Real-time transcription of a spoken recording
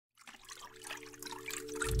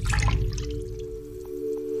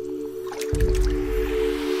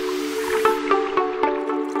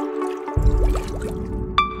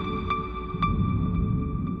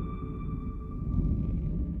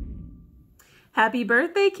Happy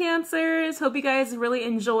birthday, Cancers! Hope you guys really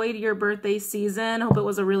enjoyed your birthday season. Hope it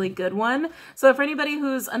was a really good one. So for anybody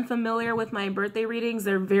who's unfamiliar with my birthday readings,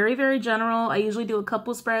 they're very, very general. I usually do a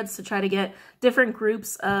couple spreads to try to get different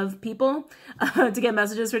groups of people, to get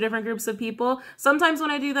messages for different groups of people. Sometimes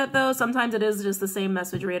when I do that though, sometimes it is just the same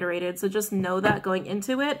message reiterated. So just know that going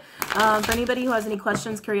into it. For anybody who has any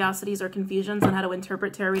questions, curiosities, or confusions on how to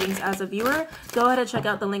interpret tarot readings as a viewer, go ahead and check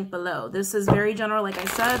out the link below. This is very general, like I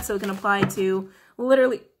said, so it can apply to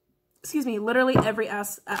literally every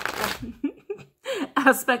aspect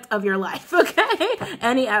of your life, okay?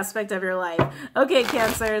 Any aspect of your life. Okay,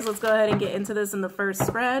 Cancers, let's go ahead and get into this in the first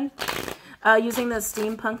spread. Using the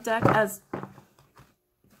steampunk deck as...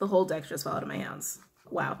 The whole deck just fell out of my hands.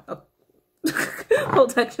 Wow. Oh. Whole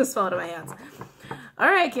deck just fell out of my hands.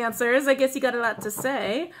 All right, Cancers, I guess you got a lot to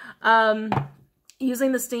say.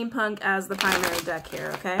 Using the steampunk as the primary deck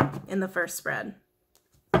here, okay? In the first spread.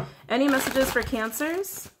 Any messages for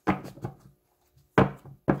Cancers?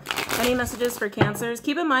 Any messages for Cancers?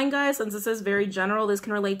 Keep in mind, guys, since this is very general, this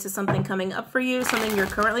can relate to something coming up for you, something you're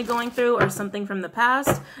currently going through, or something from the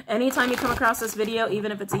past. Anytime you come across this video,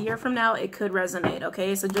 even if it's a year from now, it could resonate,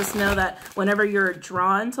 okay? So just know that whenever you're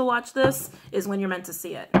drawn to watch this is when you're meant to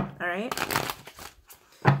see it, all right?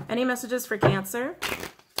 Any messages for Cancer?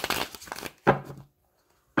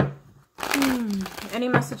 Any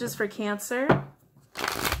messages for Cancer?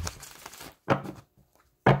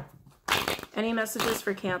 Any messages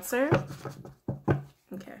for Cancer?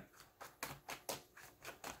 Okay.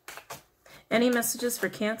 Any messages for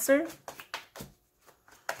Cancer?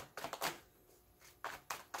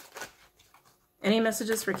 Any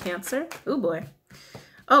messages for Cancer? Oh boy.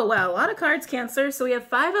 Oh wow, a lot of cards, Cancer. So we have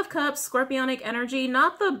 5 of Cups, Scorpionic energy,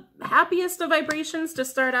 not the happiest of vibrations to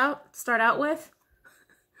start out with.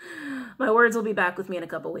 My words will be back with me in a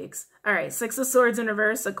couple weeks. All right, 6 of Swords in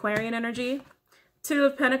reverse, Aquarian energy. 2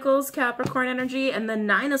 of Pentacles, Capricorn energy, and then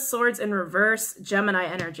 9 of Swords in reverse, Gemini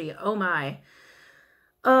energy. Oh my.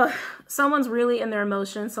 Someone's really in their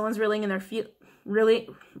emotions. Someone's really in their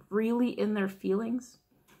really in their feelings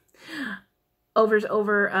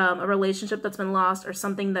over a relationship that's been lost, or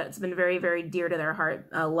something that's been very, very dear to their heart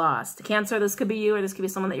lost. Cancer, this could be you, or this could be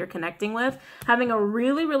someone that you're connecting with, having a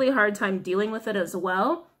really, really hard time dealing with it as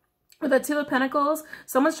well. With the 2 of Pentacles,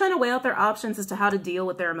 someone's trying to weigh out their options as to how to deal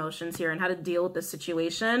with their emotions here and how to deal with this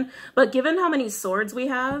situation. But given how many swords we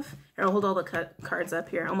have, here, I'll hold all the cards up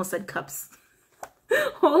here. I almost said cups.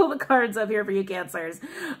 All the cards up here for you, Cancers.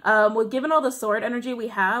 Given all the sword energy we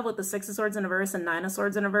have with the 6 of Swords in reverse and 9 of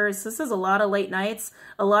Swords in reverse, this is a lot of late nights,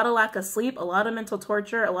 a lot of lack of sleep, a lot of mental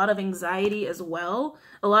torture, a lot of anxiety as well.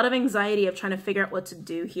 A lot of anxiety of trying to figure out what to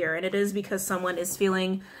do here. And it is because someone is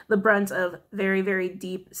feeling the brunt of very, very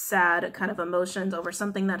deep, sad kind of emotions over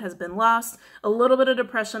something that has been lost. A little bit of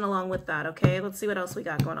depression along with that, okay? Let's see what else we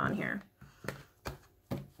got going on here.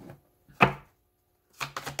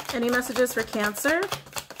 Any messages for Cancer?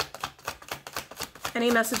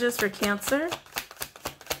 Any messages for Cancer?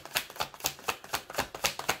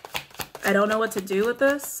 I don't know what to do with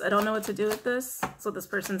this. I don't know what to do with this. That's what this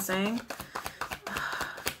person's saying.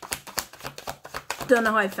 Don't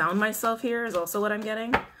know how I found myself here is also what I'm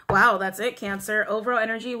getting. Wow, that's it, Cancer. Overall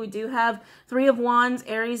energy, we do have 3 of Wands,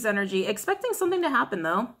 Aries energy. Expecting something to happen,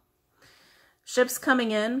 though. Ships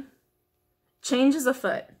coming in. Change is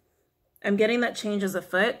afoot. I'm getting that change is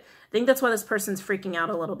afoot. I think that's why this person's freaking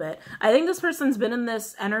out a little bit. I think this person's been in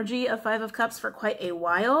this energy of 5 of Cups for quite a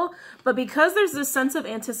while, but because there's this sense of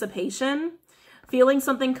anticipation, feeling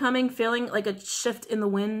something coming, feeling like a shift in the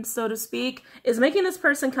wind, so to speak, is making this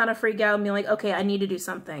person kind of freak out and be like, okay, I need to do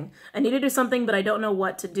something. I need to do something, but I don't know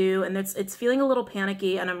what to do. And it's feeling a little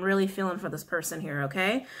panicky, and I'm really feeling for this person here,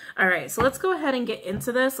 okay? All right, so let's go ahead and get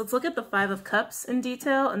into this. Let's look at the 5 of Cups in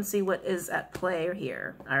detail and see what is at play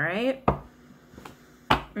here, all right?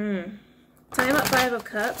 Tell me about 5 of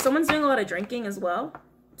Cups. Someone's doing a lot of drinking as well.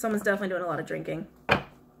 Someone's definitely doing a lot of drinking.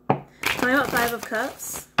 Tell me about 5 of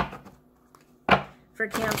Cups. For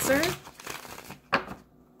Cancer.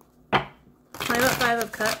 Tell me about 5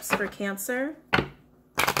 of Cups for Cancer.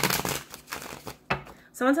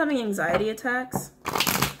 Someone's having anxiety attacks.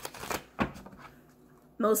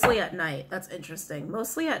 Mostly at night. That's interesting.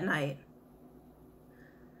 Mostly at night.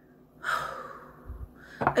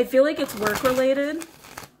 I feel like it's work related,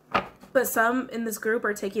 but some in this group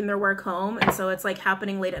are taking their work home, and so it's like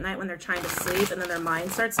happening late at night when they're trying to sleep, and then their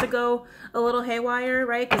mind starts to go a little haywire,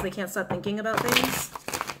 right? Because they can't stop thinking about things.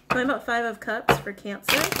 Tell me about 5 of Cups for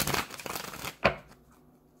Cancer.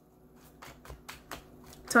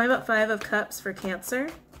 Tell me about 5 of Cups for Cancer.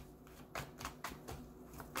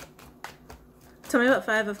 Tell me about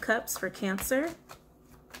 5 of Cups for Cancer.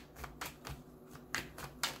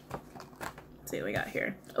 see what we got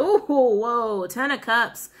here. Oh, whoa, 10 of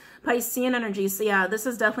Cups. Piscean energy. So yeah, this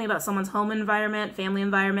is definitely about someone's home environment, family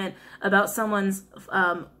environment, about someone's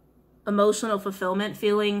emotional fulfillment,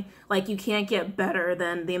 feeling like you can't get better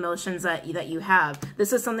than the emotions that you have.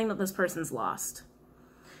 This is something that this person's lost.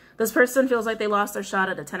 This person feels like they lost their shot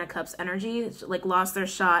at a 10 of Cups energy, like lost their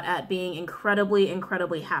shot at being incredibly,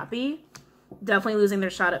 incredibly happy. Definitely losing their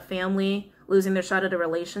shot at family, losing their shot at a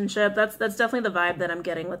relationship. That's definitely the vibe that I'm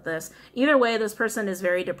getting with this. Either way, this person is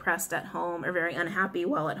very depressed at home or very unhappy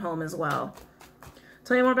while at home as well.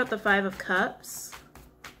 Tell me more about the 5 of Cups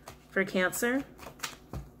for Cancer.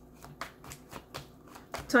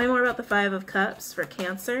 Tell me more about the 5 of Cups for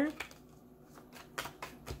Cancer.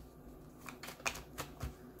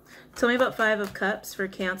 Tell me about 5 of Cups for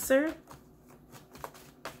Cancer.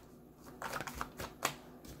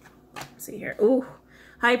 Let's see here. Ooh,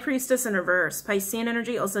 High Priestess in reverse. Piscean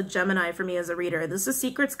energy, also Gemini for me as a reader. This is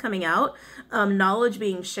secrets coming out, knowledge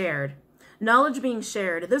being shared. Knowledge being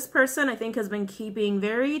shared. This person, I think, has been keeping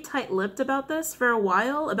very tight-lipped about this for a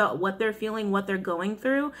while, about what they're feeling, what they're going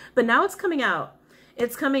through. But now it's coming out.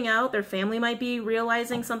 It's coming out. Their family might be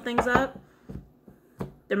realizing something's up.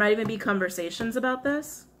 There might even be conversations about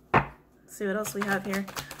this. Let's see what else we have here.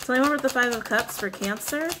 Tell me more about the 5 of Cups for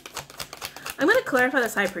Cancer. I'm going to clarify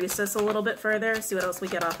this High Priestess a little bit further, see what else we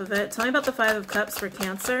get off of it. Tell me about the 5 of Cups for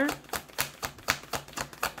Cancer.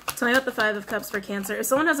 Tell me about the 5 of Cups for Cancer. If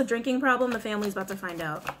someone has a drinking problem, the family's about to find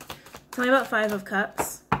out. Tell me about 5 of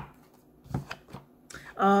Cups.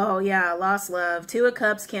 Oh, yeah, lost love. 2 of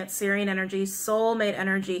Cups, Cancerian energy, soulmate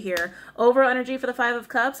energy here. Overall energy for the 5 of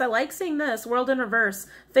Cups. I like seeing this. World in reverse,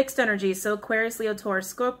 fixed energy. So Aquarius, Leo,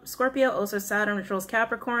 Taurus, Scorpio, also Saturn, which rules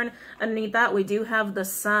Capricorn. Underneath that, we do have the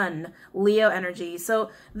Sun, Leo energy.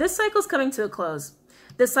 So this cycle's coming to a close.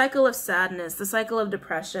 The cycle of sadness, the cycle of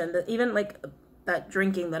depression, even like that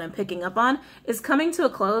drinking that I'm picking up on is coming to a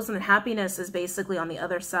close, and happiness is basically on the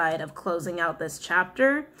other side of closing out this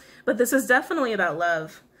chapter. But this is definitely about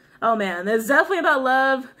love. Oh man, it's definitely about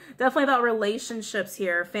love, definitely about relationships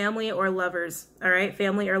here, family or lovers, all right?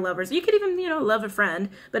 Family or lovers. You could even, you know, love a friend,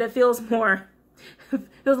 but it feels more,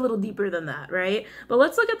 feels a little deeper than that, right? But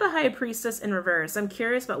let's look at the High Priestess in reverse. I'm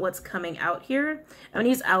curious about what's coming out here. I'm gonna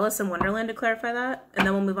use Alice in Wonderland to clarify that, and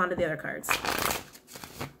then we'll move on to the other cards.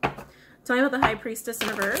 Tell me about the High Priestess in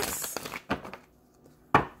reverse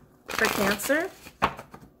for Cancer.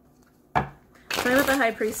 Tell me about the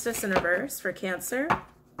High Priestess in reverse for Cancer.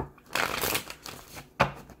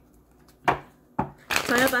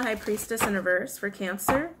 Tell me about the High Priestess in reverse for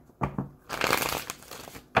Cancer.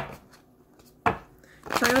 Tell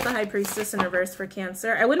me about the High Priestess in reverse for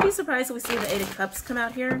Cancer. I wouldn't be surprised if we see the 8 of Cups come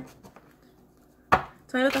out here.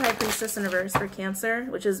 Tell me about the High Priestess in reverse for Cancer,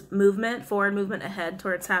 which is movement, forward movement ahead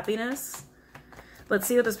towards happiness. Let's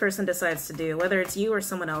see what this person decides to do, whether it's you or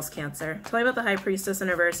someone else, Cancer. Tell me about the High Priestess in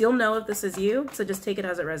reverse. You'll know if this is you, so just take it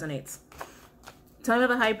as it resonates. Tell me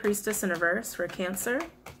about the High Priestess in reverse for Cancer.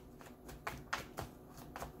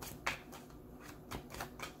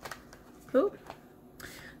 Ooh.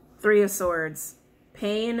 3 of Swords.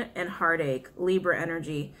 Pain and heartache. Libra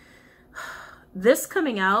energy. This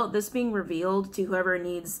coming out, this being revealed to whoever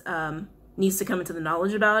needs to come into the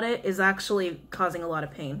knowledge about it, is actually causing a lot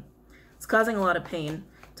of pain. It's causing a lot of pain.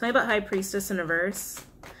 Tell me about High Priestess in reverse.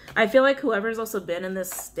 I feel like whoever's also been in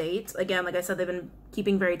this state, again, like I said, they've been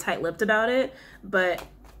keeping very tight-lipped about it, but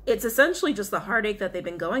it's essentially just the heartache that they've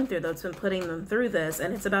been going through that's been putting them through this,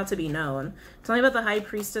 and it's about to be known. Tell me about the High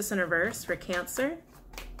Priestess in reverse for Cancer.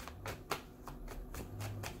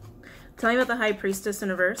 Tell me about the High Priestess in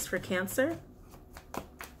reverse for Cancer.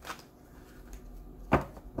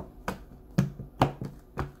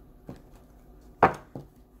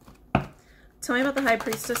 Tell me about the High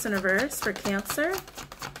Priestess in reverse for Cancer.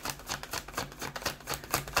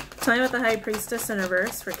 Tell me about the High Priestess in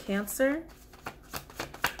reverse for Cancer.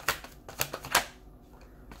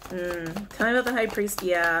 Tell me about the High Priest.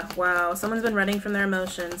 Yeah, wow. Someone's been running from their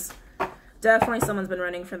emotions. Definitely someone's been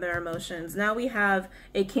running from their emotions. Now we have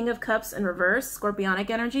a King of Cups in reverse, Scorpionic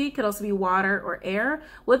energy. Could also be water or air.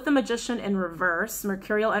 With the Magician in reverse,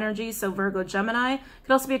 Mercurial energy, so Virgo, Gemini.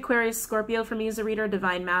 Could also be Aquarius, Scorpio for me as a reader,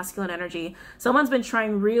 Divine Masculine energy. Someone's been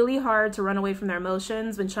trying really hard to run away from their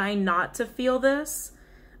emotions, been trying not to feel this,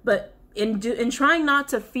 but in trying not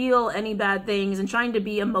to feel any bad things and trying to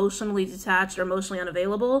be emotionally detached or emotionally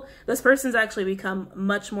unavailable, this person's actually become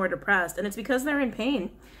much more depressed, and it's because they're in pain.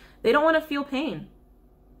 They don't want to feel pain.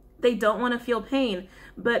 They don't want to feel pain.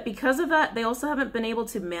 But because of that, they also haven't been able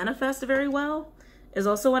to manifest very well, is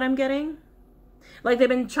also what I'm getting. Like they've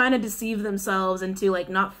been trying to deceive themselves into like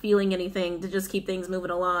not feeling anything to just keep things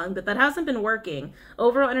moving along, but that hasn't been working.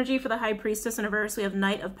 Overall energy for the High Priestess in reverse, we have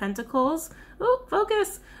Knight of Pentacles. Oh,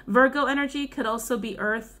 focus. Virgo energy could also be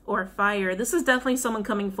earth or fire. This is definitely someone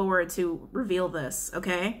coming forward to reveal this,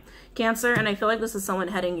 okay? Cancer, and I feel like this is someone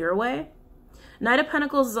heading your way. Knight of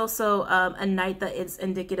Pentacles is also a knight that is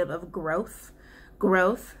indicative of growth.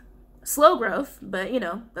 Slow growth, but you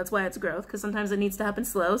know, that's why it's growth, because sometimes it needs to happen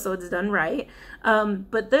slow, so it's done right.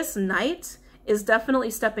 But this knight is definitely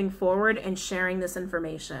stepping forward and sharing this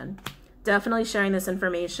information. Definitely sharing this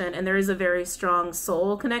information, and there is a very strong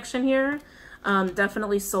soul connection here.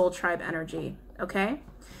 Definitely soul tribe energy, okay?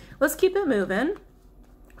 Let's keep it moving.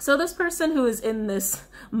 So this person who is in this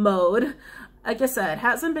mode, like I said,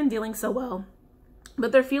 hasn't been dealing so well,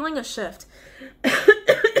 but they're feeling a shift.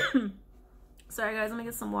 Sorry guys, let me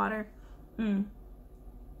get some water. I'll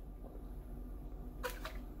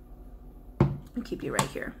keep you right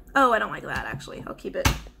here. Oh, I don't like that actually. I'll keep it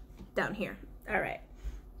down here. All right.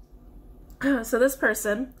 So this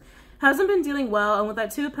person hasn't been dealing well, and with that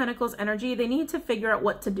Two of Pentacles energy, they need to figure out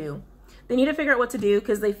what to do. They need to figure out what to do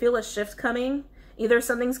because they feel a shift coming. Either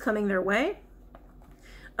something's coming their way,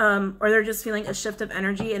 or they're just feeling a shift of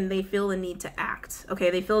energy and they feel the need to act. Okay,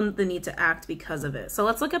 they feel the need to act because of it. So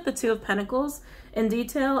let's look at the Two of Pentacles in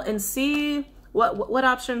detail and see what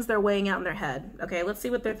options they're weighing out in their head. Okay, let's see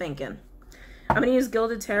what they're thinking. I'm going to use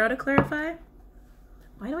Gilded Tarot to clarify.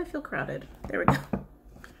 Why do I feel crowded? There we go.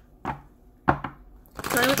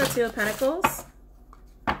 Starting with the Two of Pentacles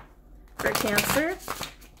for Cancer.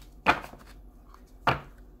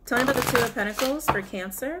 Tell me about the Two of Pentacles for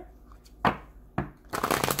Cancer.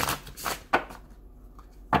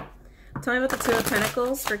 Tell me about the Two of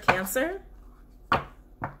Pentacles for Cancer.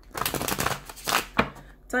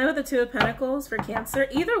 Tell me about the Two of Pentacles for Cancer.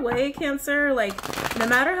 Either way, Cancer, like, no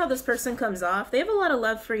matter how this person comes off, they have a lot of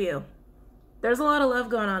love for you. There's a lot of love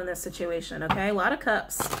going on in this situation, okay? A lot of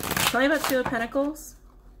cups. Tell me about Two of Pentacles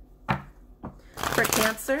for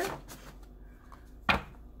Cancer.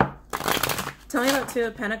 Tell me about Two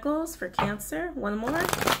of Pentacles for Cancer. One more.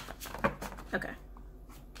 Okay.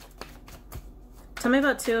 Tell me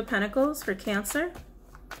about Two of Pentacles for Cancer.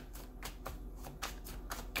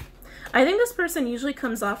 I think this person usually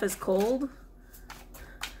comes off as cold.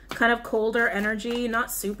 Kind of colder energy,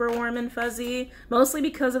 not super warm and fuzzy. Mostly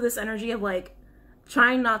because of this energy of like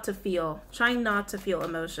trying not to feel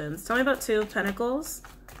emotions. Tell me about Two of Pentacles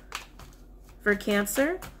for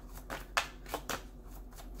Cancer.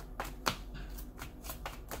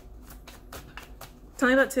 Tell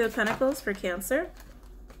me about Two of Pentacles for Cancer.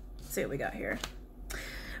 Let's see what we got here.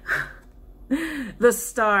 The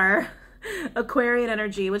Star, Aquarian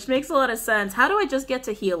energy, which makes a lot of sense. How do I just get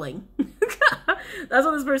to healing? That's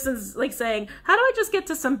what this person's like saying. How do I just get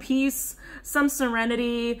to some peace, some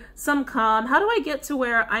serenity, some calm? How do I get to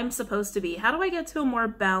where I'm supposed to be? How do I get to a more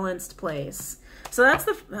balanced place? So that's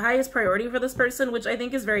the highest priority for this person, which I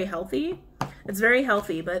think is very healthy. It's very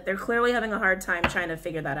healthy, but they're clearly having a hard time trying to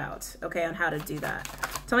figure that out, okay, on how to do that.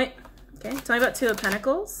 Tell me about Two of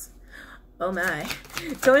Pentacles. Oh my.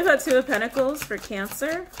 Tell me about Two of Pentacles for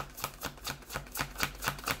Cancer.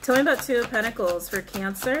 Tell me about Two of Pentacles for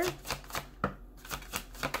Cancer.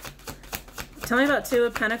 Tell me about Two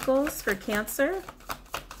of Pentacles for Cancer.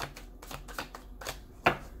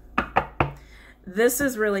 This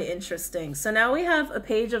is really interesting. So now we have a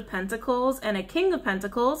Page of Pentacles and a King of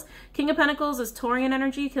Pentacles. King of Pentacles is Taurian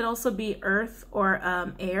energy, could also be earth or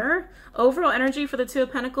air. Overall energy for the Two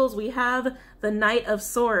of Pentacles, we have the Knight of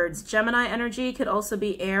Swords. Gemini energy could also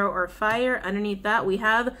be air or fire. Underneath that, we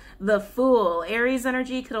have the Fool. Aries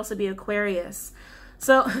energy could also be Aquarius.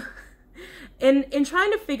 So in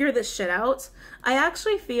trying to figure this shit out, I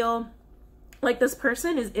actually feel like this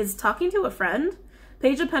person is talking to a friend.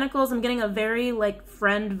 Page of Pentacles, I'm getting a very like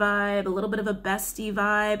friend vibe, a little bit of a bestie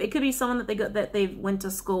vibe. It could be someone that they went to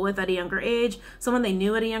school with at a younger age, someone they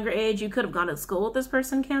knew at a younger age. You could have gone to school with this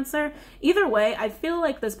person, Cancer. Either way, I feel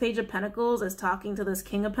like this Page of Pentacles is talking to this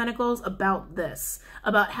King of Pentacles about this,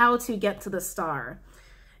 about how to get to the Star.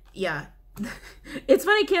 Yeah. It's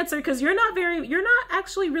funny, Cancer, because you're not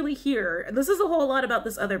actually really here. This is a whole lot about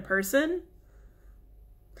this other person.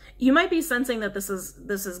 You might be sensing that this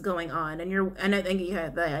is going on, and I think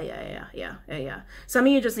yeah. Some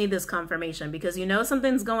of you just need this confirmation because you know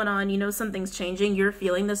something's going on, you know something's changing. You're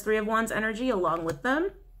feeling this Three of Wands energy along with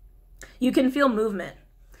them. You can feel movement.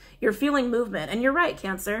 You're feeling movement, and you're right,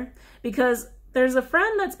 Cancer, because there's a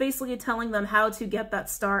friend that's basically telling them how to get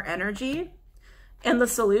that Star energy, and the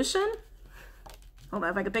solution. Hold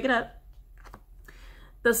on, if I could pick it up.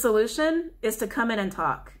 The solution is to come in and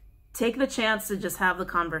talk. Take the chance to just have the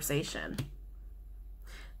conversation.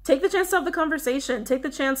 Take the chance to have the conversation. Take the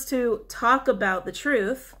chance to talk about the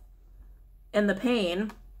truth and the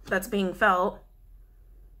pain that's being felt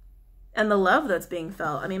and the love that's being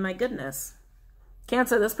felt. I mean, my goodness.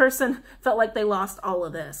 Cancer, this person felt like they lost all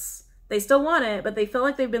of this. They still want it, but they feel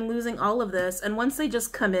like they've been losing all of this. And once they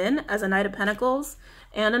just come in as a Knight of Pentacles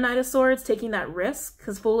and a Knight of Swords, taking that risk,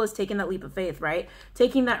 because Fool is taking that leap of faith, right?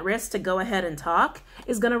 Taking that risk to go ahead and talk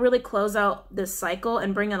is going to really close out this cycle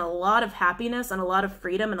and bring in a lot of happiness and a lot of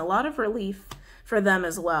freedom and a lot of relief for them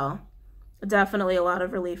as well. Definitely a lot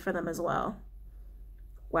of relief for them as well.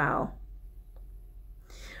 Wow.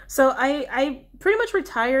 So I pretty much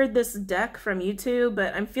retired this deck from YouTube,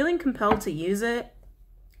 but I'm feeling compelled to use it.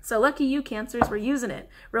 So lucky you, Cancers, we're using it.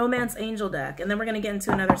 Romance Angel deck. And then we're going to get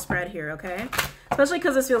into another spread here, okay? Especially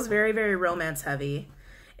because this feels very, very romance heavy.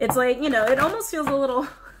 It's like, you know, it almost feels a little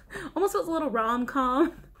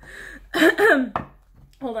rom-com.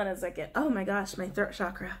 Hold on a second. Oh my gosh, my throat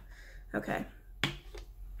chakra. Okay.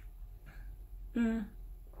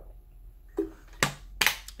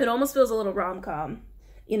 It almost feels a little rom-com.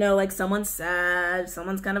 You know, like someone's sad,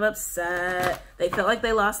 someone's kind of upset. They feel like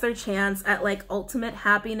they lost their chance at like ultimate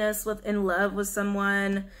happiness in love with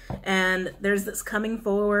someone. And there's this coming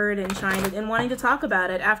forward and trying to, and wanting to talk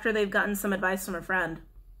about it after they've gotten some advice from a friend.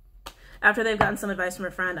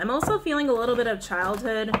 I'm also feeling a little bit of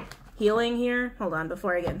childhood healing here. Hold on,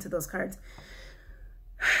 before I get into those cards.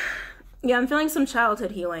 Yeah, I'm feeling some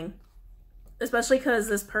childhood healing. Especially because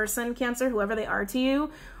this person, Cancer, whoever they are to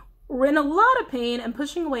you, we're in a lot of pain and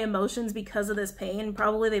pushing away emotions because of this pain.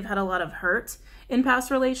 Probably they've had a lot of hurt in past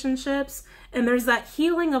relationships. And there's that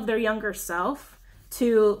healing of their younger self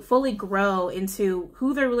to fully grow into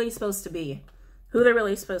who they're really supposed to be.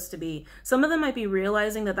 Some of them might be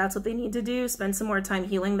realizing that that's what they need to do, spend some more time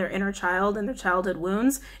healing their inner child and their childhood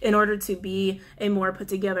wounds in order to be a more put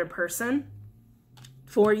together person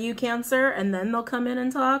for you, Cancer. And then they'll come in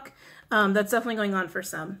and talk. That's definitely going on for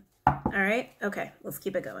some. All right. Okay. Let's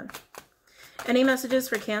keep it going. Any messages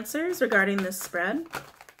for Cancers regarding this spread?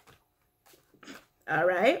 All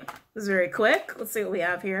right. This is very quick. Let's see what we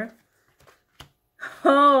have here.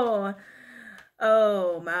 Oh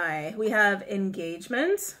my. We have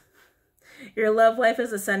engagement. Your love life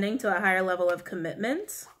is ascending to a higher level of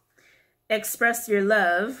commitment. Express your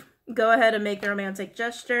love. Go ahead and make the romantic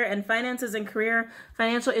gesture. And finances and career,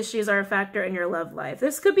 financial issues are a factor in your love life.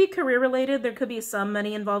 This could be career related. There could be some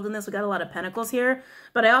money involved in this. We got a lot of pentacles here.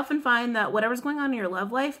 But I often find that whatever's going on in your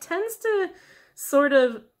love life tends to sort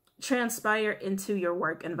of transpire into your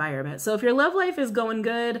work environment. So if your love life is going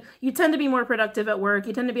good, you tend to be more productive at work.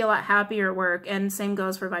 You tend to be a lot happier at work. And same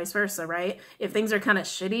goes for vice versa, right? If things are kind of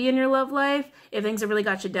shitty in your love life, if things have really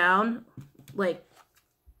got you down, like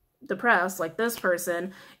depressed, like this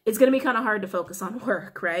person, it's going to be kind of hard to focus on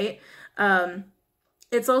work, right?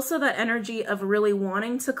 It's also that energy of really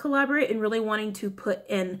wanting to collaborate and really wanting to put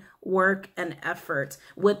in work and effort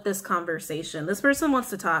with this conversation. This person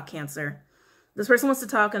wants to talk, Cancer. This person wants to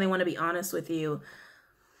talk and they want to be honest with you.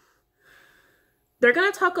 They're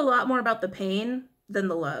going to talk a lot more about the pain than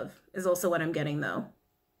the love is also what I'm getting, though.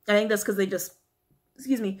 I think that's because they just,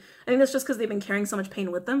 excuse me, I think that's just because they've been carrying so much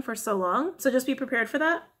pain with them for so long. So just be prepared for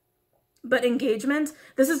that. But engagement,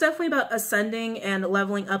 this is definitely about ascending and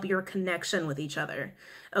leveling up your connection with each other,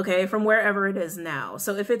 okay, from wherever it is now.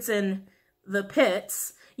 So if it's in the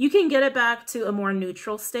pits, you can get it back to a more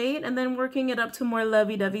neutral state and then working it up to a more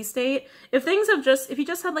lovey-dovey state. If things have if you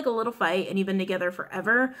just had like a little fight and you've been together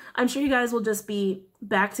forever, I'm sure you guys will just be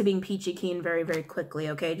back to being peachy keen very, very quickly,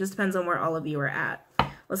 okay? It just depends on where all of you are at.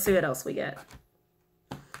 Let's see what else we get.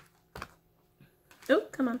 Oh,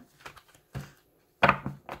 come on.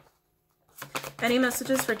 Any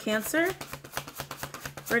messages for Cancer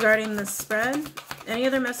regarding this spread? Any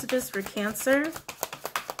other messages for Cancer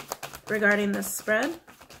regarding this spread?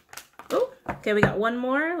 Oh, okay, we got one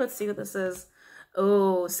more. Let's see what this is.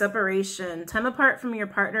 Oh, separation. Time apart from your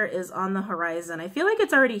partner is on the horizon. I feel like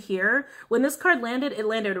it's already here. When this card landed, it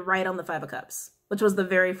landed right on the Five of Cups, which was the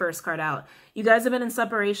very first card out. You guys have been in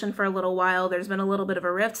separation for a little while. There's been a little bit of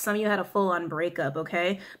a rift. Some of you had a full-on breakup,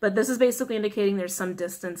 okay? But this is basically indicating there's some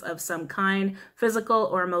distance of some kind, physical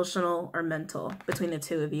or emotional or mental between the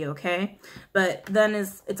two of you, okay? But then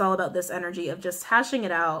it's all about this energy of just hashing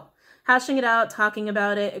it out, talking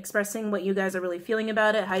about it, expressing what you guys are really feeling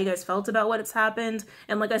about it, how you guys felt about what has happened.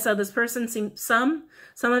 And like I said, this person seemed, some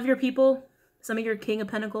of your people, some of your King of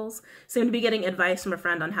Pentacles seem to be getting advice from a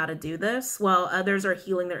friend on how to do this, while others are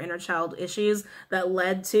healing their inner child issues that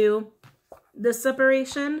led to this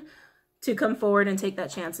separation to come forward and take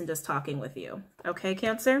that chance and just talking with you. Okay,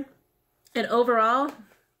 Cancer? And overall,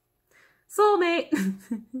 Soulmate.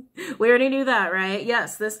 We already knew that, right?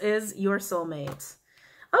 Yes, this is your soulmate.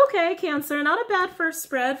 Okay, Cancer, not a bad first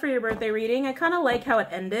spread for your birthday reading. I kind of like how it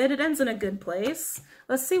ended. It ends in a good place.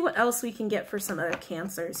 Let's see what else we can get for some other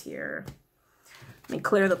Cancers here. Let me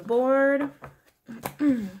clear the board.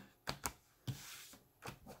 Let's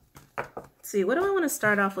see, what do I want to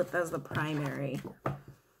start off with as the primary?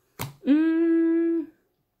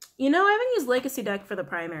 You know, I haven't used Legacy deck for the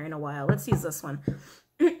primary in a while. Let's use this one.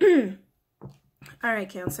 All right,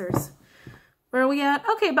 Cancers. Where are we at?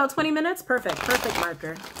 Okay, about 20 minutes. Perfect. Perfect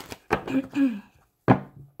marker.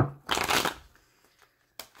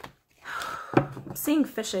 I'm seeing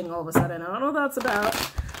fishing all of a sudden. I don't know what that's about.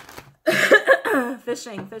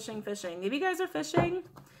 Fishing. Maybe you guys are fishing.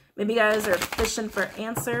 Maybe you guys are fishing for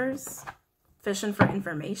answers. Fishing for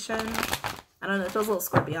information. I don't know. It feels a little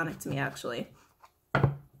scorpionic to me, actually.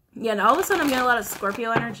 Yeah, and all of a sudden I'm getting a lot of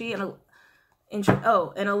Scorpio energy and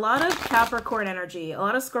a lot of Capricorn energy. A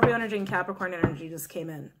lot of Scorpio energy and Capricorn energy just came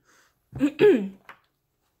in.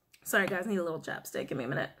 Sorry, guys. I need a little chapstick. Give me a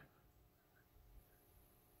minute.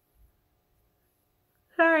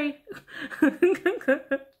 Sorry. All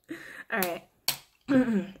right.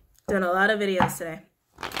 Doing a lot of videos today.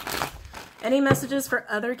 Any messages for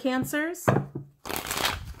other Cancers?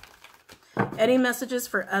 Any messages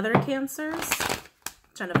for other Cancers?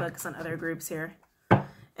 Trying to focus on other groups here.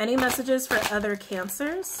 Any messages for other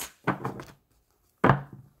Cancers?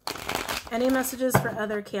 Any messages for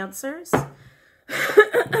other Cancers?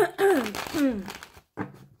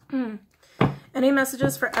 Any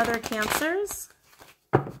messages for other Cancers?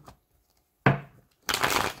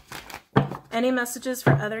 Any messages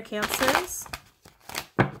for other Cancers?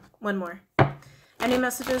 One more. Any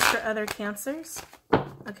messages for other Cancers?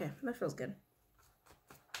 Okay, that feels good.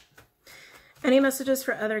 Any messages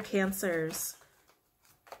for other Cancers?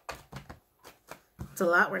 It's a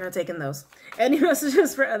lot. We're not taking those. Any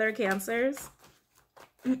messages for other Cancers?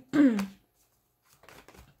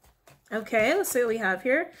 Okay, let's see what we have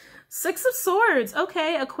here. Six of Swords.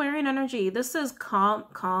 Okay, Aquarian energy. This is calm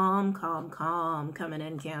coming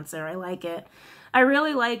in, Cancer. I like it. I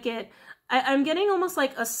really like it. I'm getting almost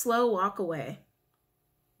like a slow walk away.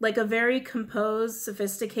 Like a very composed,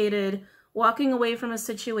 sophisticated walking away from a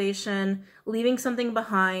situation, leaving something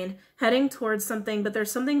behind, heading towards something, but there's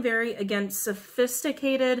something very, again,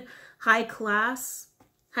 sophisticated, high class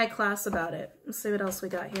about it. Let's see what else we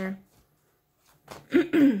got here.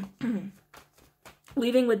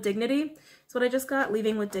 Leaving with dignity. That's what I just got.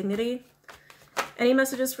 Leaving with dignity. Any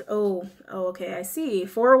messages for... Oh, okay. I see.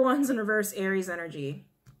 4 Wands in reverse, Aries energy.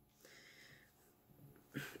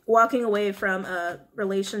 Walking away from a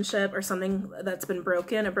relationship or something that's been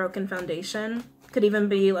broken, a broken foundation. Could even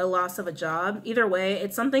be a loss of a job. Either way,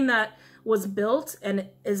 it's something that was built and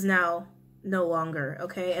is now no longer,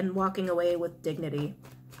 okay? And walking away with dignity.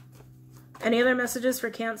 Any other messages for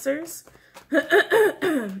Cancers?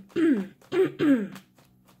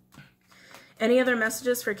 Any other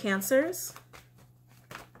messages for Cancers?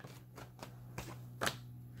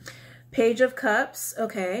 Page of Cups,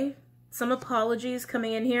 okay. Some apologies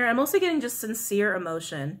coming in here. I'm also getting just sincere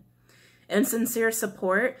emotion and sincere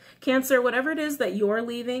support. Cancer, whatever it is that you're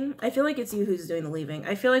leaving, I feel like it's you who's doing the leaving.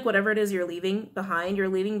 I feel like whatever it is you're leaving behind, you're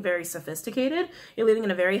leaving very sophisticated. You're leaving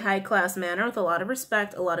in a very high-class manner with a lot of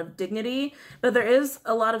respect, a lot of dignity, but there is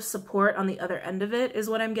a lot of support on the other end of it is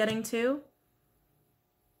what I'm getting to.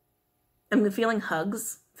 I'm feeling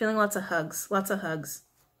hugs, feeling lots of hugs, lots of hugs.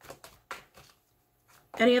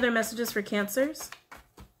 Any other messages for Cancers?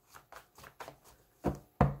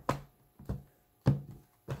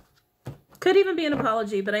 Could even be an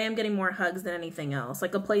apology, but I am getting more hugs than anything else.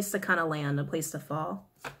 Like a place to kind of land, a place to fall.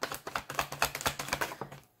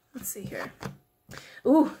 Let's see here.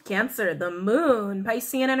 Ooh, Cancer, the moon.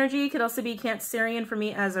 Piscean energy could also be Cancerian for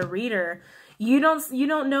me as a reader. You don't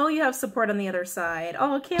know you have support on the other side.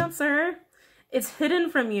 Oh, Cancer, it's hidden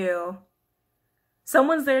from you.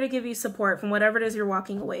 Someone's there to give you support from whatever it is you're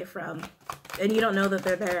walking away from. And you don't know that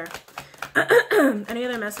they're there. Any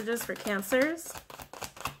other messages for Cancers?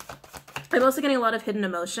 I'm also getting a lot of hidden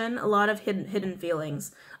emotion, a lot of hidden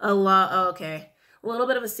feelings. Okay. A little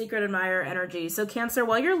bit of a secret admirer energy. So Cancer,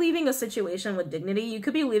 while you're leaving a situation with dignity, you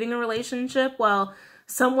could be leaving a relationship while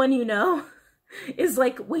someone you know is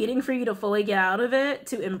like waiting for you to fully get out of it,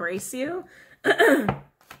 to embrace you.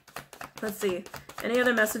 Let's see. Any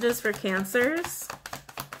other messages for Cancers?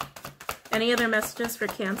 Any other messages for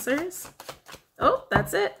Cancers? Oh,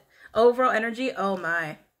 that's it. Overall energy, oh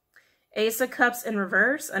my. Ace of Cups in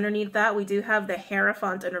reverse. Underneath that, we do have the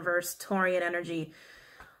Hierophant in reverse, Taurian energy.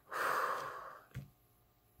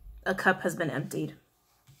 A cup has been emptied.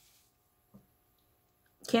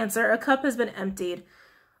 Cancer, a cup has been emptied.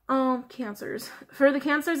 Oh, Cancers. For the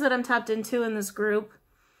Cancers that I'm tapped into in this group,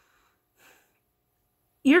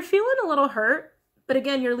 you're feeling a little hurt, but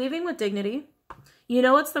again, you're leaving with dignity. You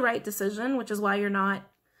know it's the right decision, which is why you're not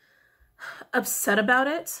upset about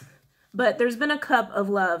it. But there's been a cup of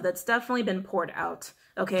love that's definitely been poured out.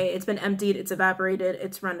 Okay, it's been emptied, it's evaporated,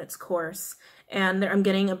 it's run its course. And I'm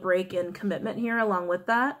getting a break in commitment here along with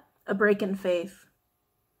that, a break in faith.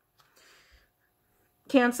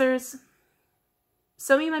 Cancers,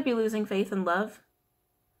 some of you might be losing faith in love,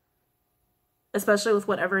 especially with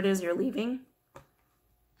whatever it is you're leaving.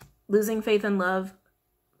 Losing faith in love,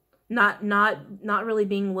 not really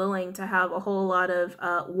being willing to have a whole lot of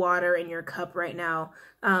water in your cup right now,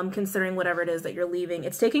 considering whatever it is that you're leaving.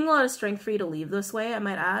 It's taking a lot of strength for you to leave this way, I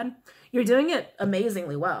might add. You're doing it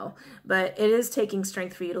amazingly well, but it is taking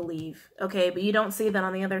strength for you to leave, okay? But you don't see that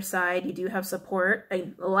on the other side. You do have support.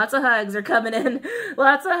 Lots of hugs are coming in.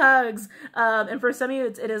 Lots of hugs. And for some of you,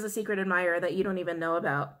 it is a secret admirer that you don't even know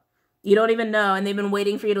about. You don't even know, and they've been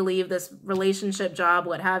waiting for you to leave this relationship, job,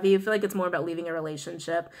 what have you. I feel like it's more about leaving a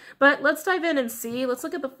relationship. But let's dive in and see. Let's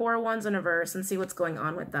look at the 4 of Wands in reverse and see what's going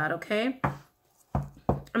on with that, okay? I'm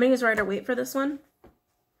going to use Rider-Waite for this one.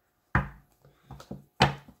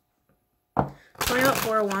 Tell me about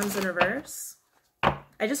 4 of Wands in reverse.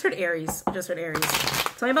 I just heard Aries. I just heard Aries.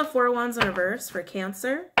 Tell me about 4 of Wands in reverse for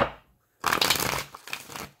Cancer.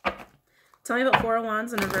 Tell me about 4 of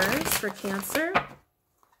Wands in reverse for Cancer.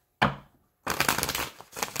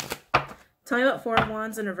 Tell me about 4 of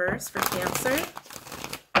Wands in reverse for Cancer.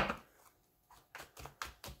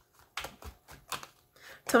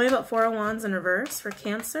 Tell me about 4 of Wands in reverse for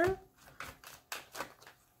Cancer.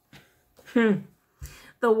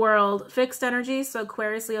 The World, fixed energy, so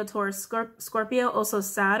Aquarius, Leo, Taurus, Scorpio, also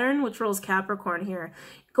Saturn, which rules Capricorn here.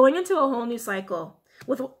 Going into a whole new cycle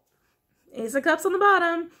with Ace of Cups on the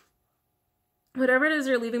bottom. Whatever it is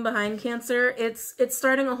you're leaving behind, Cancer, it's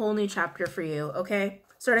starting a whole new chapter for you, okay?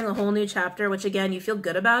 Starting a whole new chapter, which again, you feel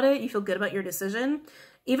good about it. You feel good about your decision.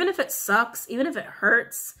 Even if it sucks, even if it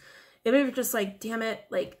hurts, even if you're just like, damn it,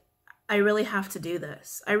 like, I really have to do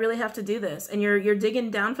this. I really have to do this. And you're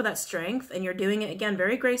digging down for that strength, and you're doing it, again,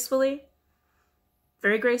 very gracefully,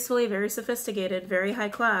 very sophisticated, very high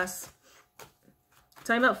class.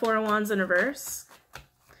 Talking about 4 of Wands in reverse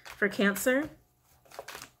for Cancer.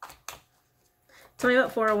 Tell me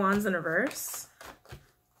about 4 of Wands in reverse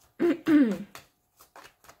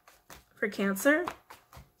for Cancer.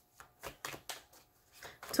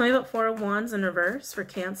 Tell me about 4 of Wands in reverse for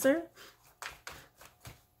Cancer.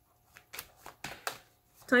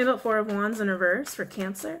 Tell me about 4 of Wands in reverse for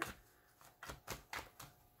Cancer.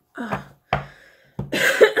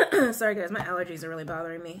 Sorry guys, my allergies are really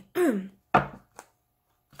bothering me. Tell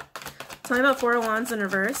me about 4 of Wands in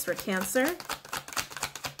reverse for Cancer.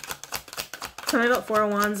 Tell me about 4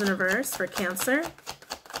 of Wands in reverse for Cancer.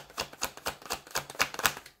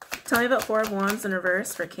 Tell me about 4 of Wands in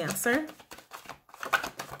reverse for Cancer.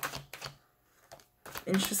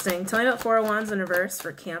 Interesting. Tell me about 4 of Wands in reverse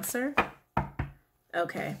for Cancer.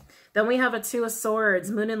 Okay. Then we have a 2 of Swords,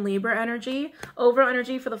 Moon and Libra energy. Overall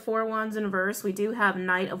energy for the 4 of Wands in reverse, we do have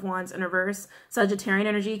Knight of Wands in reverse. Sagittarian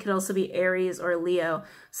energy could also be Aries or Leo.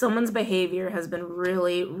 Someone's behavior has been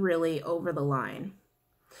really, really over the line.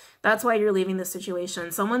 That's why you're leaving this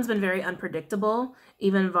situation. Someone's been very unpredictable,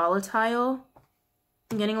 even volatile.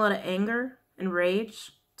 I'm getting a lot of anger and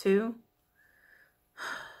rage too.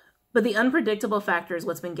 But the unpredictable factor is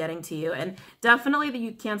what's been getting to you. And definitely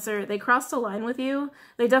the Cancer, they crossed a line with you.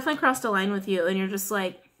 They definitely crossed a line with you. And you're just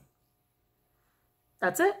like,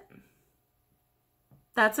 that's it.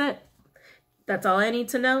 That's it. That's all I need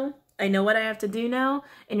to know. I know what I have to do now.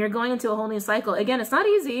 And you're going into a whole new cycle. Again, it's not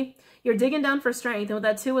easy. You're digging down for strength. And with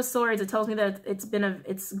that 2 of Swords, it tells me that it's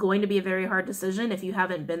going to be a very hard decision if you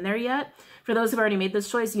haven't been there yet. For those who've already made this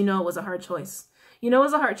choice, you know it was a hard choice. You know it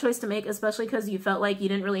was a hard choice to make, especially because you felt like you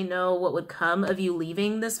didn't really know what would come of you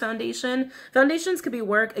leaving this foundation. Foundations could be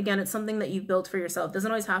work. Again, it's something that you've built for yourself. It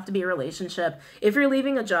doesn't always have to be a relationship. If you're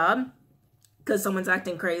leaving a job because someone's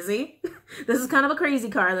acting crazy, this is kind of a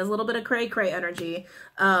crazy card. There's a little bit of cray-cray energy.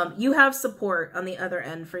 You have support on the other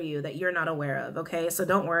end for you that you're not aware of, okay? So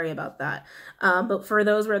don't worry about that. But for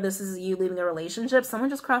those where this is you leaving a relationship,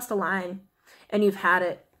 someone just crossed a line and you've had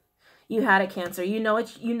it. You had a Cancer. You know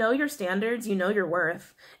it. You know your standards. You know your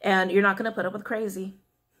worth. And you're not going to put up with crazy.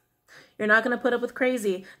 You're not going to put up with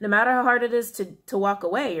crazy. No matter how hard it is to walk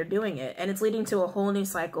away, you're doing it. And it's leading to a whole new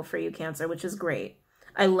cycle for you, Cancer, which is great.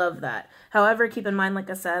 I love that. However, keep in mind, like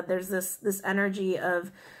I said, there's this energy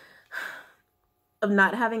of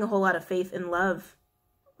not having a whole lot of faith in love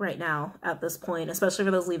right now at this point, especially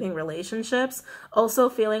for those leaving relationships. Also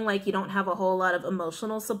feeling like you don't have a whole lot of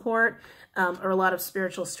emotional support or a lot of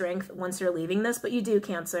spiritual strength once you're leaving this, but you do,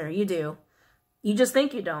 Cancer, you do. You just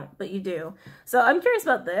think you don't, but you do. So I'm curious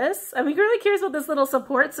about this. I'm really curious about this little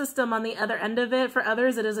support system on the other end of it. For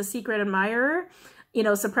others, it is a secret admirer, you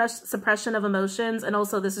know, suppression of emotions. And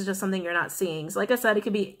also this is just something you're not seeing. So like I said, it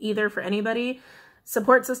could be either for anybody.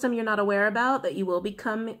 Support system you're not aware about that you will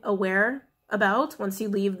become aware about once you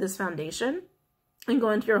leave this foundation and go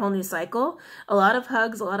into your whole new cycle. A lot of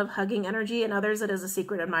hugs, a lot of hugging energy, and others it is a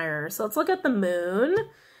secret admirer. So let's look at the moon.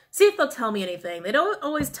 See if they'll tell me anything. They don't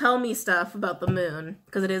always tell me stuff about the moon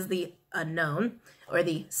because it is the unknown or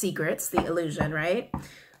the secrets, the illusion, right?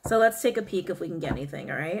 So let's take a peek if we can get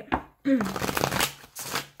anything, all right?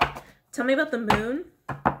 Tell me about the moon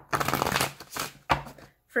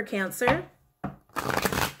for Cancer.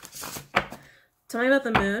 Tell me about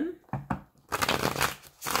the moon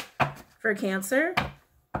for Cancer.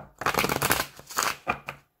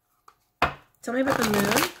 Tell me about the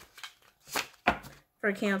moon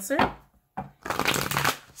for Cancer.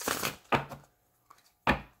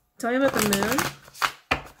 Tell me about the moon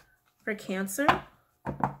for Cancer.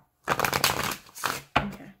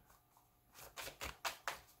 Okay.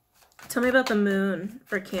 Tell me about the moon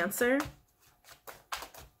for Cancer.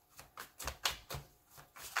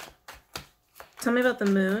 Tell me about the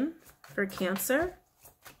moon for Cancer.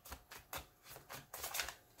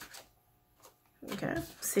 Okay,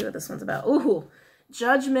 let's see what this one's about. Ooh,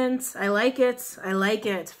 Judgment. I like it. I like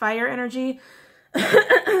it. Fire energy.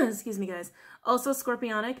 Excuse me, guys. Also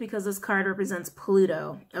Scorpionic because this card represents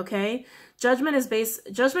Pluto, okay? Judgment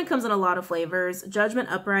comes in a lot of flavors. Judgment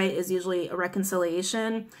upright is usually a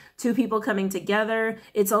reconciliation, two people coming together.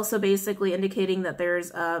 It's also basically indicating that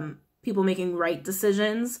there's people making right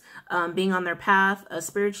decisions, being on their path,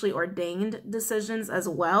 spiritually ordained decisions as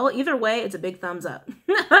well. Either way, it's a big thumbs up.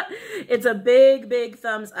 It's a big, big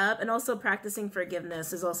thumbs up. And also practicing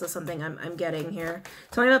forgiveness is also something I'm getting here.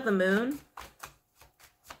 Tell me about the moon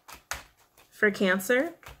for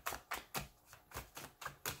Cancer.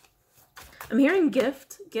 I'm hearing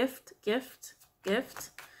gift, gift, gift, gift.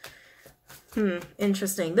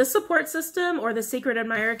 Interesting. This support system or the secret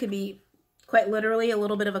admirer could be quite literally a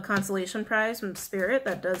little bit of a consolation prize from Spirit.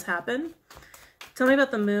 That does happen. Tell me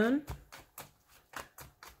about the moon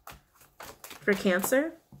for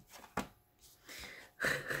Cancer.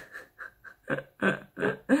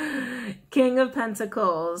 King of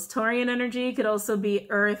Pentacles. Taurian energy could also be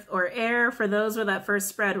earth or air. For those where that first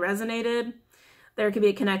spread resonated, there could be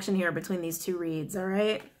a connection here between these two reads, all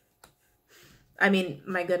right? I mean,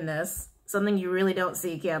 my goodness. Something you really don't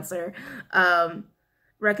see, Cancer.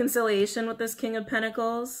 Reconciliation with this King of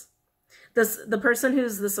Pentacles. The person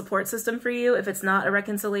who's the support system for you, if it's not a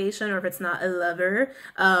reconciliation or if it's not a lover,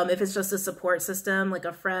 if it's just a support system like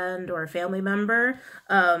a friend or a family member,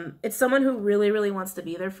 it's someone who really, really wants to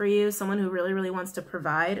be there for you, someone who really, really wants to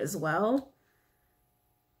provide as well.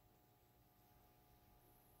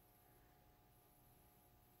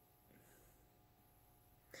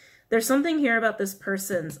 There's something here about this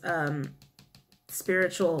person's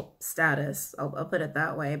spiritual status. I'll put it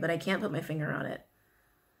that way, but I can't put my finger on it.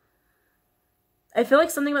 I feel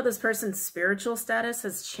like something about this person's spiritual status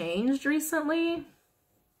has changed recently.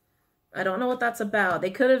 I don't know what that's about. They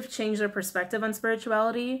could have changed their perspective on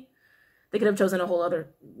spirituality. They could have chosen a whole other,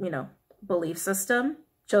 you know, belief system,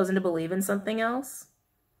 chosen to believe in something else.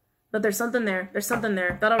 But there's something there. There's something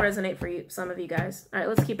there. That'll resonate for you, some of you guys. All right,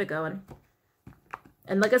 let's keep it going.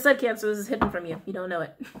 And like I said, Cancer, this is hidden from you. You don't know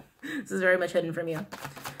it. This is very much hidden from you.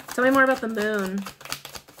 Tell me more about the moon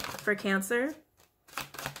for Cancer.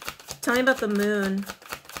 Tell me about the moon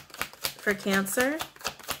for Cancer.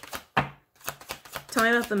 Tell me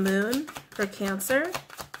about the moon for Cancer.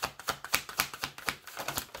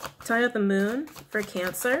 Tell me about the moon for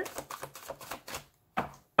Cancer.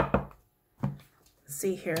 Let's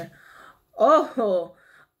see here. Oh,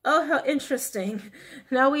 how interesting.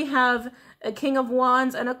 Now we have a King of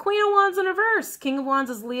Wands and a Queen of Wands in reverse. King of Wands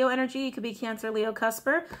is Leo energy. It could be Cancer, Leo,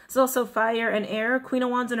 Cusper. It's also fire and air. Queen of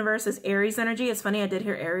Wands in reverse is Aries energy. It's funny, I did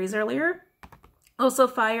hear Aries earlier. Also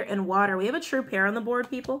fire and water. We have a true pair on the board,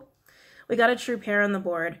 people. We got a true pair on the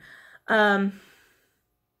board.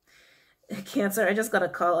 Cancer, I just got a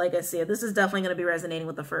call like I see it. This is definitely going to be resonating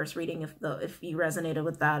with the first reading if you resonated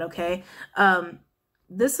with that, okay?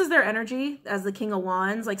 This is their energy as the King of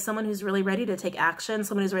Wands, like someone who's really ready to take action,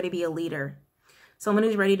 someone who's ready to be a leader. Someone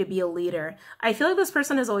who's ready to be a leader. I feel like this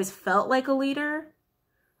person has always felt like a leader.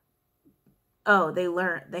 Oh, they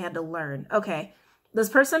had to learn. Okay. This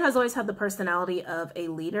person has always had the personality of a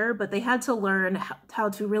leader, but they had to learn how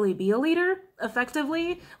to really be a leader.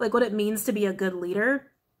 effectively, like what it means to be a good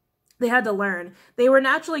leader. They had to learn. They were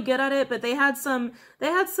naturally good at it, but they had some,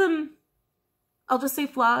 I'll just say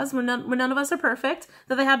flaws. When none of us are perfect,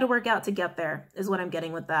 that they had to work out to get there, is what I'm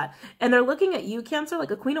getting with that. And they're looking at you, Cancer,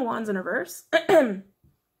 like a Queen of Wands in reverse.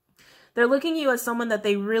 They're looking at you as someone that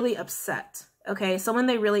they really upset. Okay, someone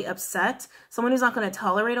they really upset, someone who's not going to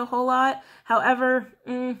tolerate a whole lot. However,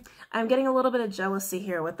 I'm getting a little bit of jealousy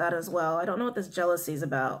here with that as well. I don't know what this jealousy is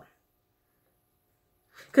about.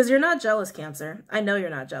 Because you're not jealous, Cancer. I know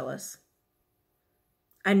you're not jealous.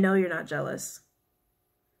 I know you're not jealous.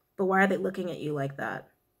 But why are they looking at you like that?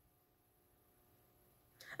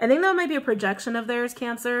 I think that might be a projection of theirs,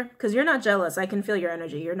 Cancer, because you're not jealous. I can feel your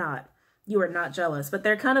energy. You're not. You are not jealous, but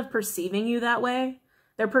they're kind of perceiving you that way.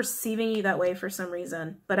 They're perceiving you that way for some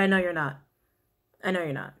reason, but I know you're not. I know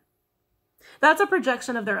you're not. That's a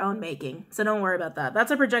projection of their own making, so don't worry about that.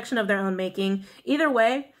 That's a projection of their own making. Either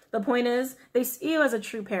way, the point is they see you as a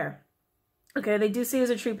true pair. Okay, they do see you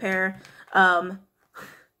as a true pair.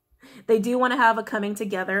 They do want to have a coming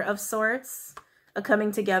together of sorts, a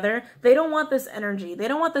coming together. They don't want this energy. They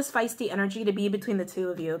don't want this feisty energy to be between the two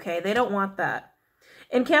of you, okay? They don't want that.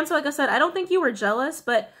 In Cancer, like I said, I don't think you were jealous,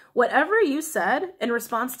 but whatever you said in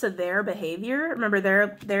response to their behavior, remember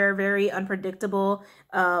they're very unpredictable,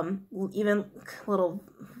 even a little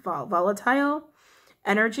volatile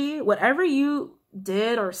energy. Whatever you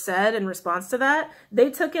did or said in response to that, they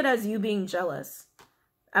took it as you being jealous.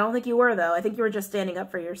 I don't think you were, though. I think you were just standing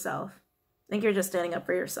up for yourself. I think you're just standing up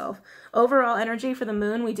for yourself. Overall energy for the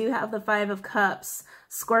moon, we do have the 5 of Cups,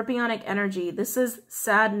 Scorpionic energy. This is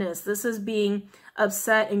sadness. This is being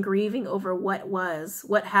upset and grieving over what was,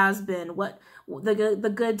 what has been, what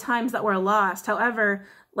the good times that were lost. However,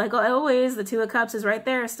 like always, the 2 of Cups is right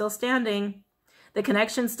there, still standing. The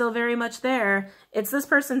connection's still very much there. It's this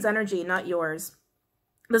person's energy, not yours.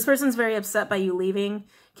 This person's very upset by you leaving.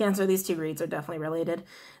 Cancer, these 2 reads are definitely related.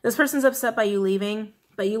 This person's upset by you leaving,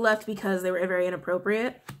 but you left because they were very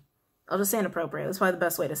inappropriate. I'll just say inappropriate. That's probably the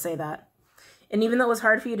best way to say that. And even though it was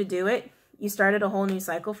hard for you to do it, you started a whole new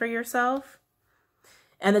cycle for yourself.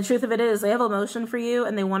 And the truth of it is, they have emotion for you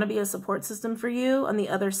and they want to be a support system for you on the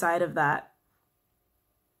other side of that.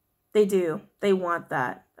 They do. They want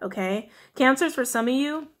that. Okay? Cancers, for some of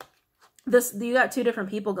you, you got 2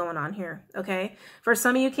 different people going on here, okay? For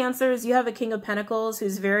some of you Cancers, you have a King of Pentacles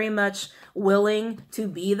who's very much willing to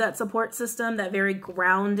be that support system, that very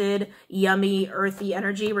grounded, yummy, earthy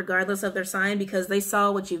energy, regardless of their sign, because they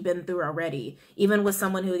saw what you've been through already. Even with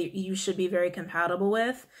someone who you should be very compatible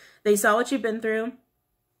with, they saw what you've been through.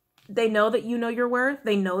 They know that you know your worth.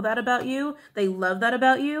 They know that about you. They love that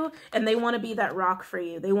about you. And they want to be that rock for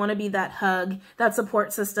you. They want to be that hug, that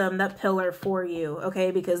support system, that pillar for you,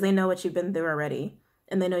 okay? Because they know what you've been through already.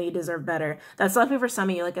 And they know you deserve better. That's definitely for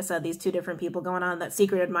some of you. Like I said, these 2 different people going on. That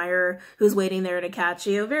secret admirer who's waiting there to catch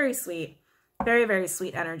you. Very sweet. Very, very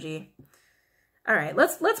sweet energy. All right,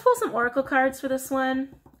 let's pull some oracle cards for this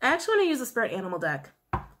one. I actually want to use the spirit animal deck.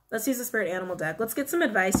 Let's use the spirit animal deck. Let's get some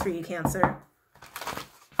advice for you, Cancer.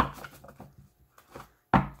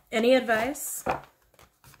 Any advice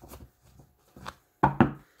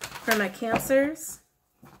for my Cancers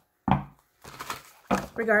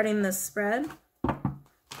regarding this spread?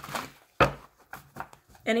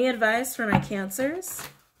 Any advice for my Cancers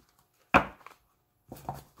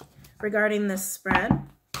regarding this spread?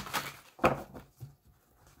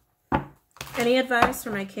 Any advice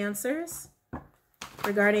for my Cancers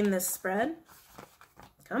regarding this spread?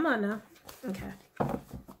 Come on now. Okay.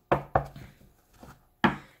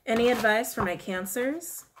 Any advice for my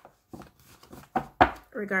Cancers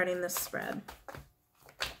regarding this spread?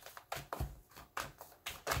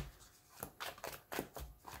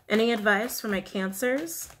 Any advice for my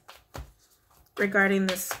Cancers regarding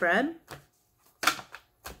this spread? Let's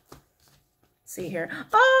see here.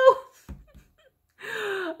 Oh!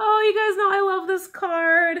 Oh, you guys know I love this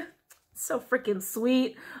card. It's so freaking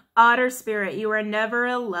sweet. Otter Spirit, you are never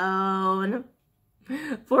alone.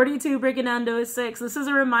 42 breaking down to a 6. This is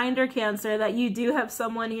a reminder, Cancer, that you do have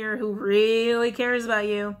someone here who really cares about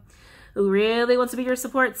you, who really wants to be your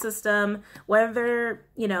support system, whether,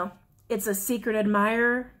 you know, it's a secret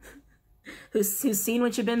admirer who's seen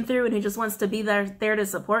what you've been through and who just wants to be there to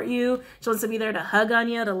support you, just wants to be there to hug on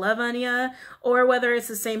you, to love on you, or whether it's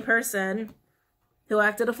the same person who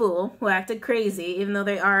acted a fool, who acted crazy, even though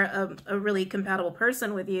they are a really compatible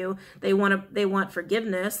person with you, they want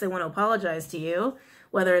forgiveness, they want to apologize to you,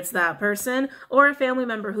 whether it's that person or a family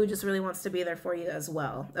member who just really wants to be there for you as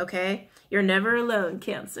well, okay? You're never alone,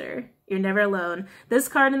 Cancer. You're never alone. This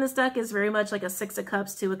card in this deck is very much like a Six of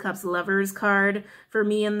Cups, Two of Cups, Lovers card for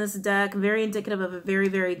me in this deck. Very indicative of a very,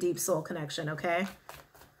 very deep soul connection, okay?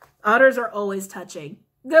 Otters are always touching.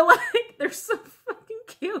 They're so fucking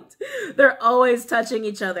cute. They're always touching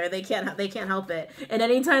each other. They can't help it. And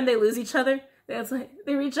anytime they lose each other,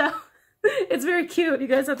 they reach out. It's very cute. You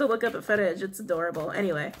guys have to look up a footage. It's adorable.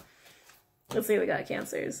 Anyway, let's see what we got,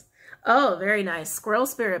 Cancers. Oh, very nice. Squirrel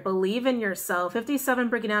Spirit, believe in yourself. 57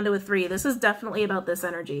 breaking down to a 3. This is definitely about this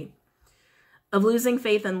energy of losing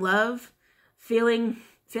faith in love, feeling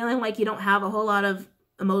like you don't have a whole lot of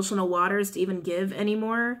emotional waters to even give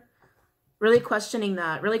anymore. Really questioning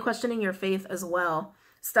that. Really questioning your faith as well.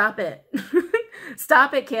 Stop it.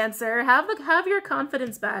 Stop it, Cancer. Have your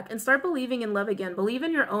confidence back and start believing in love again. Believe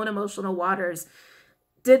in your own emotional waters.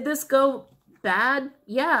 Did this go bad?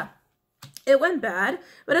 Yeah, it went bad,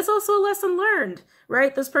 but it's also a lesson learned,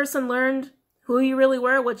 right? This person learned who you really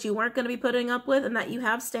were, what you weren't going to be putting up with, and that you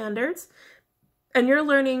have standards. And you're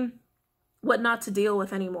learning what not to deal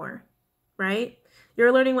with anymore, right?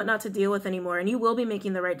 You're learning what not to deal with anymore, and you will be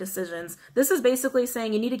making the right decisions. This is basically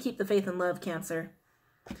saying you need to keep the faith in love, Cancer.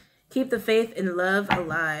 Keep the faith in love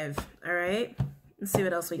alive, all right? Let's see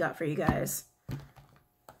what else we got for you guys.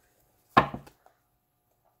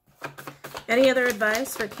 Any other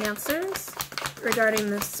advice for Cancers regarding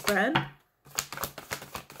this spread?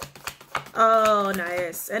 Oh,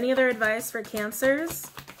 nice. Any other advice for Cancers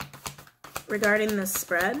regarding this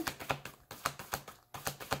spread?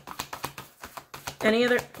 Any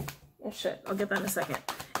other... Oh, shit. I'll get that in a second.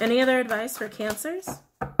 Any other advice for Cancers?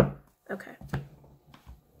 Okay.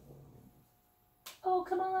 Oh,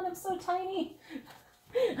 come on. I'm so tiny.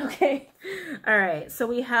 Okay. All right. So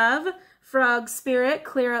we have Frog Spirit,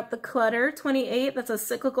 clear up the clutter. 28. That's a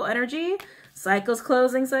cyclical energy. Cycles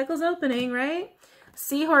closing, cycles opening, right?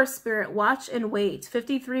 Seahorse Spirit, watch and wait.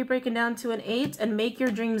 53 breaking down to an 8, and make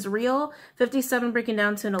your dreams real. 57 breaking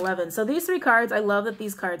down to an 11. So these three cards, I love that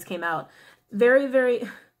these cards came out. Very, very,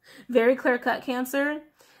 very clear-cut, Cancer.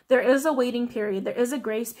 There is a waiting period. There is a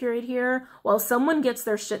grace period here while someone gets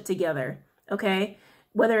their shit together, okay?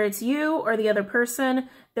 Whether it's you or the other person,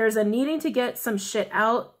 there's a needing to get some shit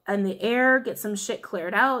out in the air, get some shit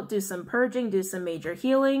cleared out, do some purging, do some major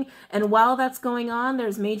healing. And while that's going on,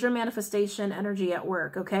 there's major manifestation energy at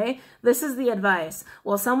work, okay? This is the advice.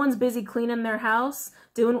 While someone's busy cleaning their house,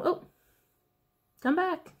 doing... Oh, come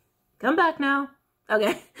back. Come back now.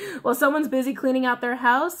 Okay, while someone's busy cleaning out their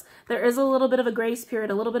house, there is a little bit of a grace period,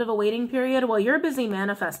 a little bit of a waiting period while you're busy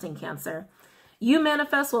manifesting, Cancer. You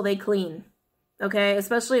manifest while they clean, okay?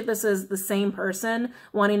 Especially if this is the same person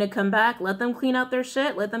wanting to come back. Let them clean out their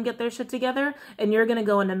shit, let them get their shit together, and you're going to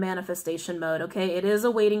go into manifestation mode, okay? It is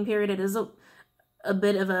a waiting period. It is a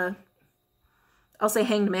bit of a, I'll say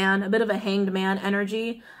hanged man, a bit of a hanged man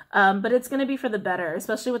energy, but it's going to be for the better,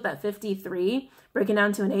 especially with that 53. Breaking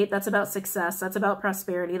down to an 8, that's about success. That's about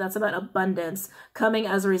prosperity. That's about abundance coming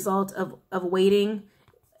as a result of waiting,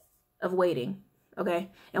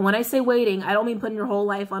 okay? And when I say waiting, I don't mean putting your whole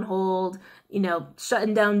life on hold, you know,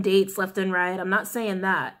 shutting down dates left and right. I'm not saying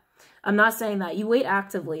that. I'm not saying that. You wait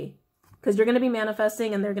actively because you're going to be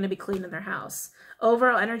manifesting and they're going to be cleaning their house.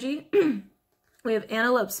 Overall energy, we have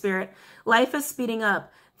Antelope Spirit. Life is speeding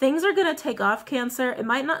up. Things are going to take off, Cancer. It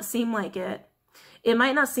might not seem like it. It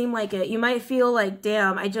might not seem like it. You might feel like,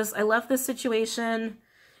 damn, I left this situation.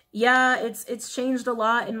 Yeah, it's changed a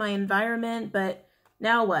lot in my environment, but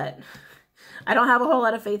now what? I don't have a whole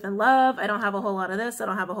lot of faith in love. I don't have a whole lot of this. I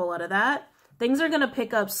don't have a whole lot of that. Things are going to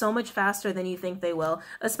pick up so much faster than you think they will,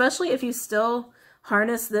 especially if you still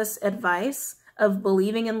harness this advice of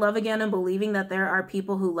believing in love again and believing that there are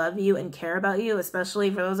people who love you and care about you,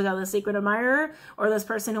 especially for those who got the secret admirer or this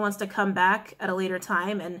person who wants to come back at a later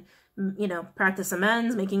time and, you know, practice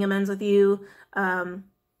amends, making amends with you,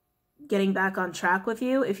 getting back on track with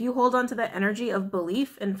you. If you hold on to that energy of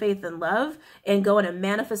belief and faith and love and go into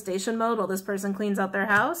manifestation mode while this person cleans out their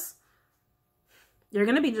house, you're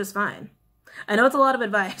going to be just fine. I know it's a lot of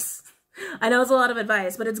advice. I know it's a lot of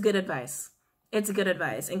advice, but it's good advice. It's good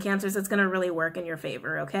advice. And Cancers, it's going to really work in your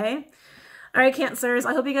favor, okay? All right, Cancers,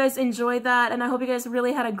 I hope you guys enjoyed that, and I hope you guys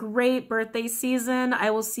really had a great birthday season.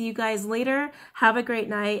 I will see you guys later. Have a great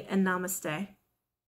night, and namaste.